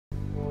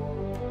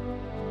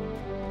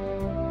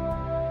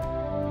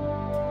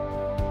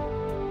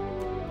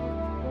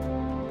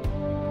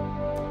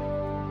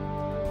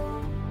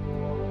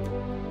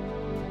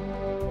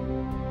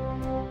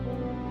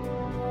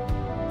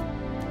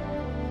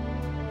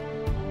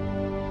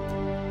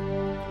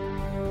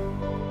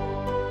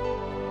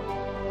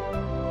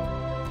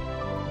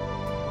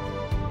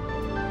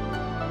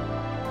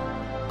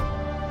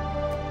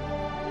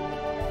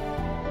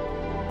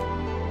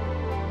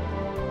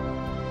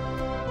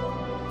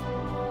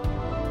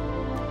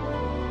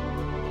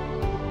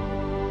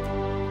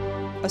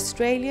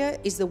Australia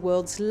is the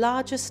world's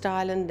largest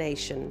island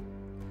nation,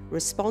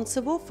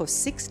 responsible for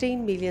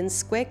 16 million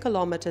square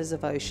kilometres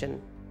of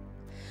ocean.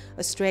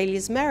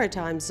 Australia's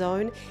maritime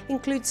zone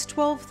includes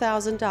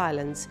 12,000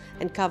 islands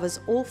and covers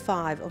all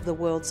 5 of the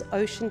world's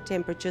ocean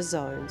temperature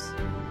zones.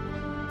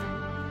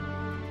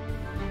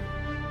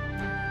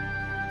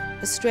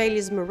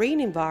 Australia's marine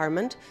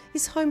environment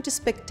is home to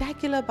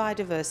spectacular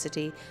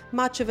biodiversity,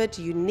 much of it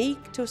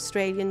unique to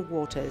Australian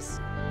waters.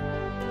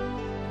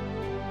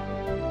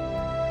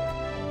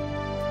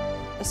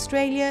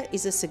 Australia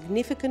is a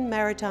significant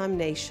maritime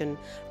nation,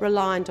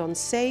 reliant on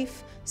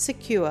safe,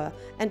 secure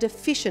and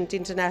efficient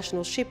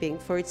international shipping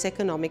for its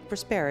economic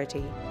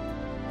prosperity.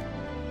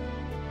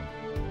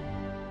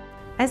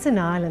 As an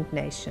island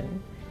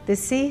nation, the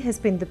sea has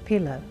been the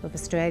pillar of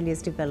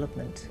Australia's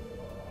development.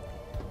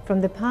 From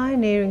the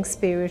pioneering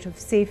spirit of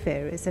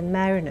seafarers and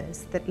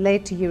mariners that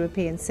led to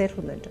European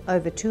settlement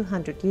over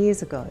 200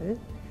 years ago,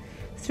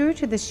 through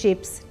to the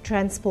ships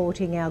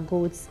transporting our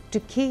goods to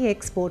key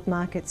export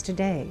markets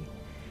today,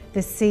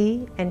 the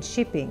sea and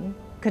shipping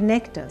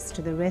connect us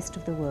to the rest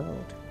of the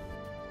world.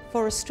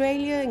 For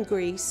Australia and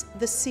Greece,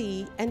 the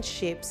sea and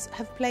ships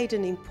have played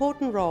an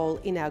important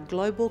role in our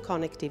global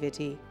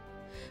connectivity,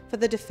 for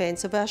the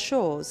defence of our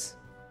shores,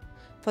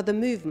 for the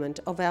movement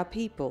of our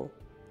people,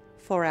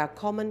 for our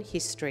common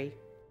history.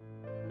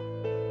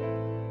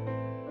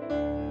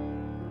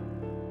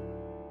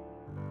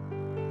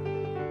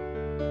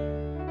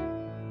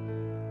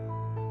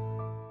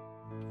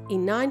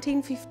 In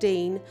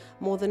 1915,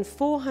 more than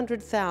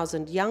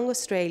 400,000 young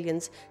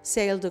Australians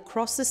sailed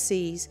across the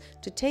seas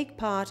to take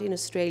part in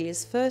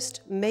Australia's first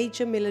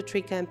major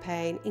military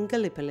campaign in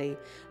Gallipoli,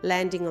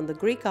 landing on the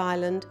Greek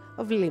island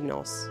of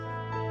Limnos.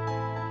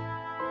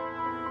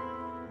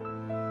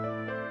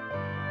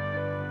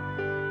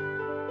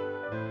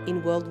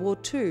 In World War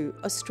II,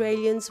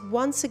 Australians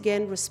once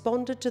again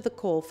responded to the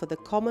call for the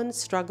common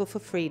struggle for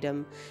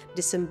freedom,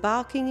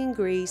 disembarking in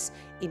Greece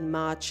in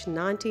March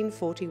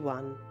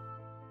 1941.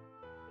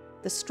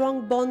 The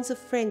strong bonds of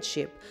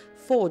friendship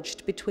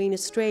forged between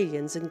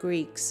Australians and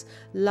Greeks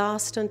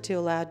last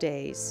until our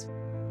days.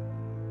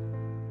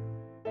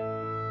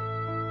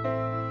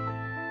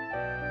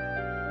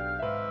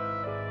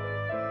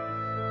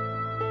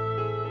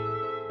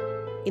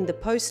 In the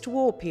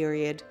post-war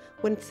period,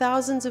 when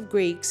thousands of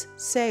Greeks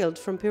sailed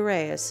from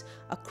Piraeus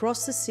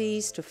across the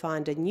seas to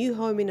find a new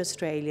home in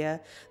Australia,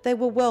 they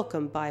were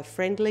welcomed by a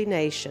friendly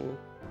nation.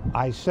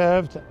 I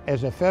served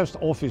as a first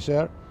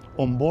officer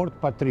on board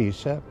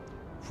Patrice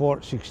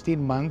for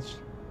 16 months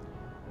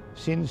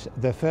since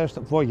the first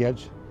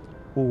voyage,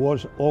 which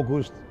was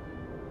August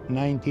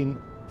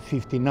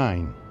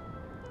 1959.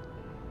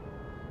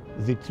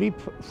 The trip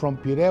from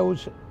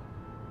Piraeus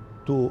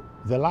to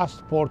the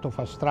last port of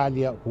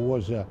Australia, who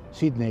was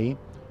Sydney,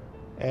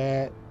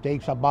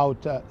 takes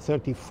about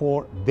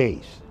 34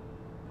 days.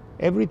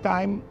 Every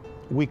time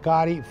we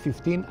carry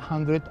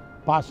 1,500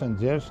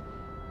 passengers,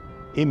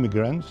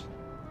 immigrants,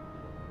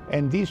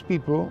 and these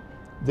people,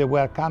 they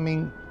were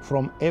coming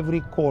from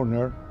every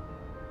corner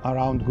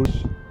around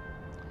Greece.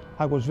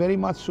 I was very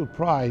much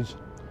surprised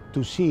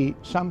to see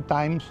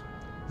sometimes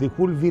the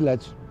whole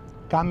village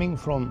coming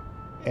from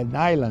an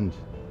island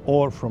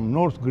or from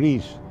North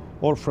Greece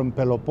or from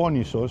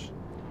Peloponnesus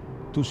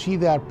to see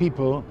their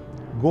people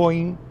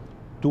going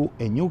to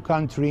a new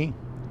country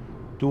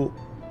to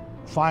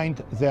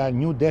find their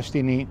new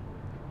destiny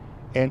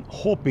and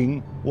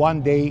hoping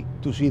one day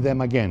to see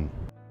them again.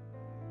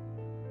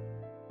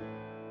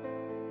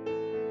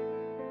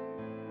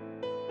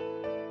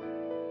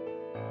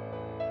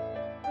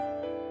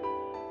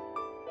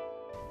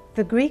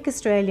 The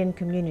Greek-Australian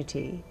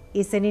community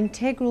is an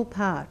integral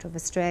part of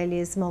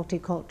Australia's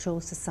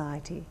multicultural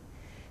society,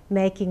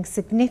 making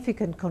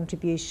significant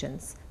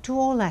contributions to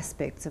all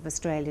aspects of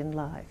Australian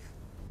life.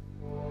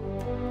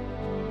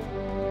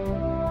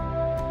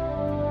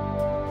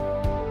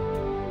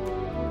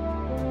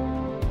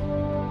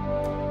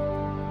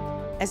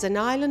 As an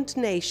island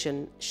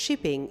nation,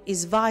 shipping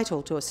is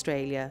vital to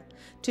Australia.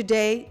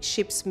 Today,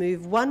 ships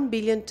move 1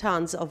 billion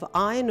tonnes of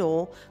iron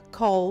ore,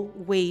 coal,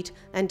 wheat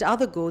and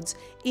other goods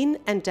in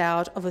and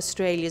out of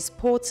Australia's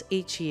ports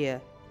each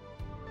year.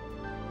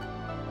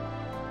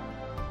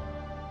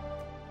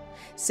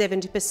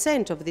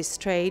 70% of this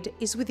trade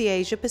is with the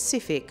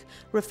Asia-Pacific,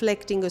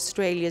 reflecting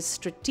Australia's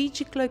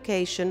strategic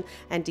location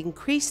and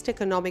increased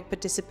economic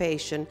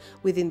participation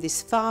within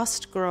this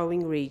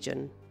fast-growing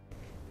region.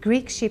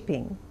 Greek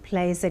shipping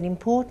plays an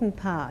important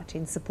part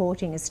in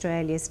supporting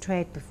Australia's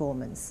trade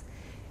performance,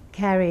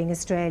 carrying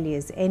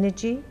Australia's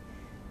energy,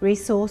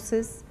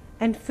 resources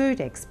and food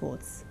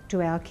exports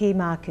to our key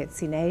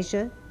markets in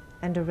Asia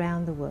and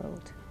around the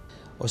world.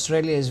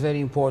 Australia is very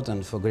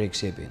important for Greek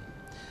shipping.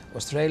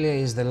 Australia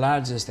is the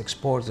largest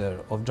exporter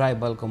of dry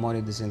bulk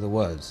commodities in the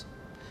world.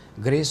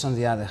 Greece, on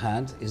the other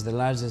hand, is the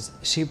largest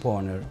ship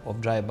owner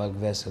of dry bulk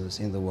vessels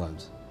in the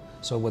world.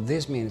 So what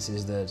this means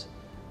is that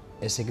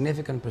a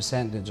significant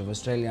percentage of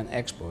Australian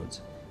exports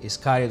is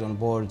carried on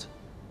board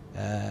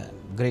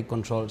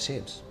Greek-controlled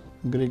ships.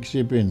 Greek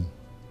shipping,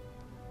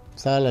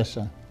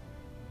 θάλασσα,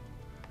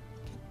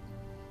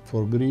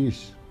 for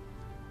Greece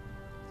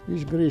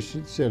is Greece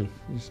itself,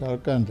 is our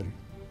country.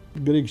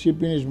 Greek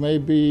shipping is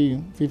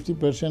maybe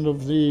 50%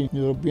 of the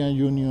European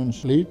Union's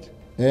fleet,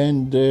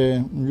 and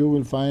you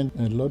will find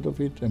a lot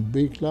of it, a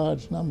big,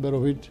 large number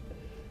of it,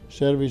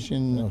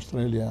 servicing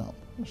Australia.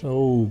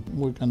 So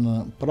we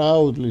can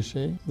proudly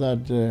say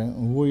that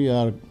we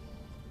are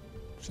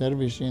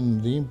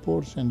servicing the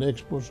imports and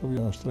exports of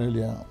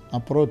Australia,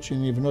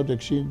 approaching, if not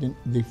exceeding,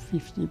 the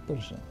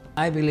 50%.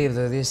 I believe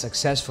that this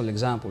successful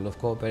example of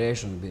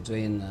cooperation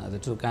between the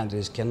two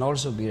countries can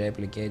also be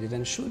replicated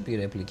and should be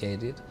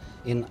replicated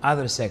in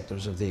other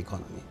sectors of the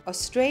economy.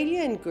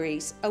 Australia and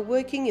Greece are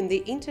working in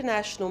the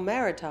International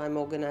Maritime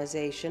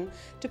Organization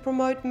to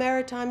promote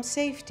maritime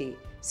safety,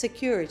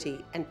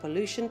 security and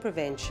pollution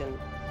prevention.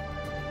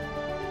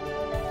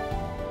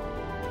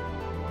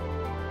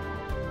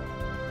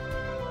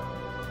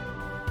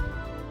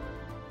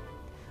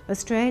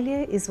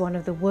 Australia is one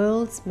of the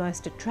world's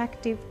most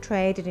attractive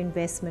trade and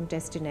investment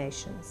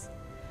destinations.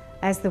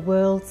 As the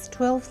world's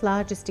 12th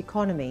largest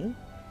economy,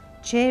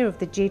 chair of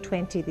the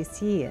G20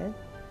 this year,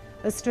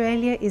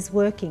 Australia is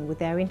working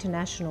with our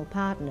international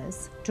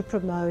partners to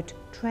promote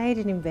trade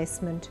and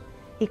investment,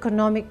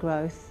 economic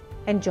growth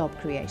and job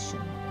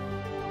creation.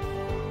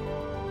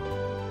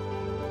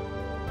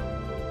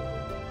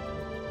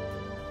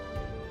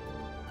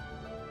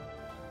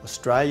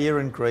 Australia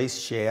and Greece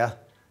share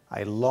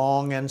a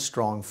long and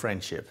strong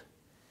friendship.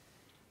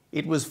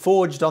 It was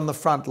forged on the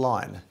front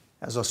line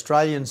as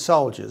Australian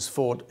soldiers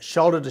fought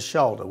shoulder to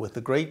shoulder with the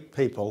Greek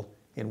people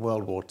in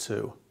World War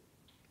II.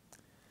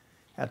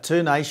 Our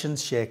two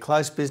nations share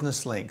close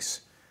business links,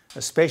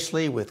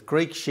 especially with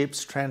Greek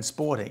ships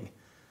transporting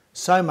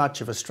so much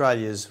of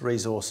Australia's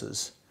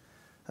resources.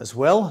 As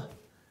well,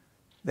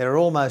 there are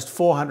almost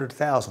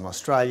 400,000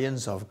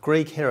 Australians of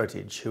Greek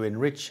heritage who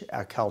enrich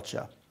our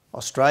culture.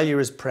 Australia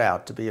is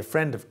proud to be a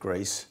friend of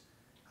Greece,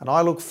 and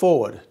I look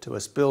forward to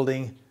us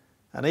building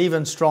an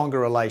even stronger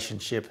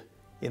relationship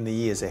in the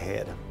years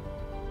ahead.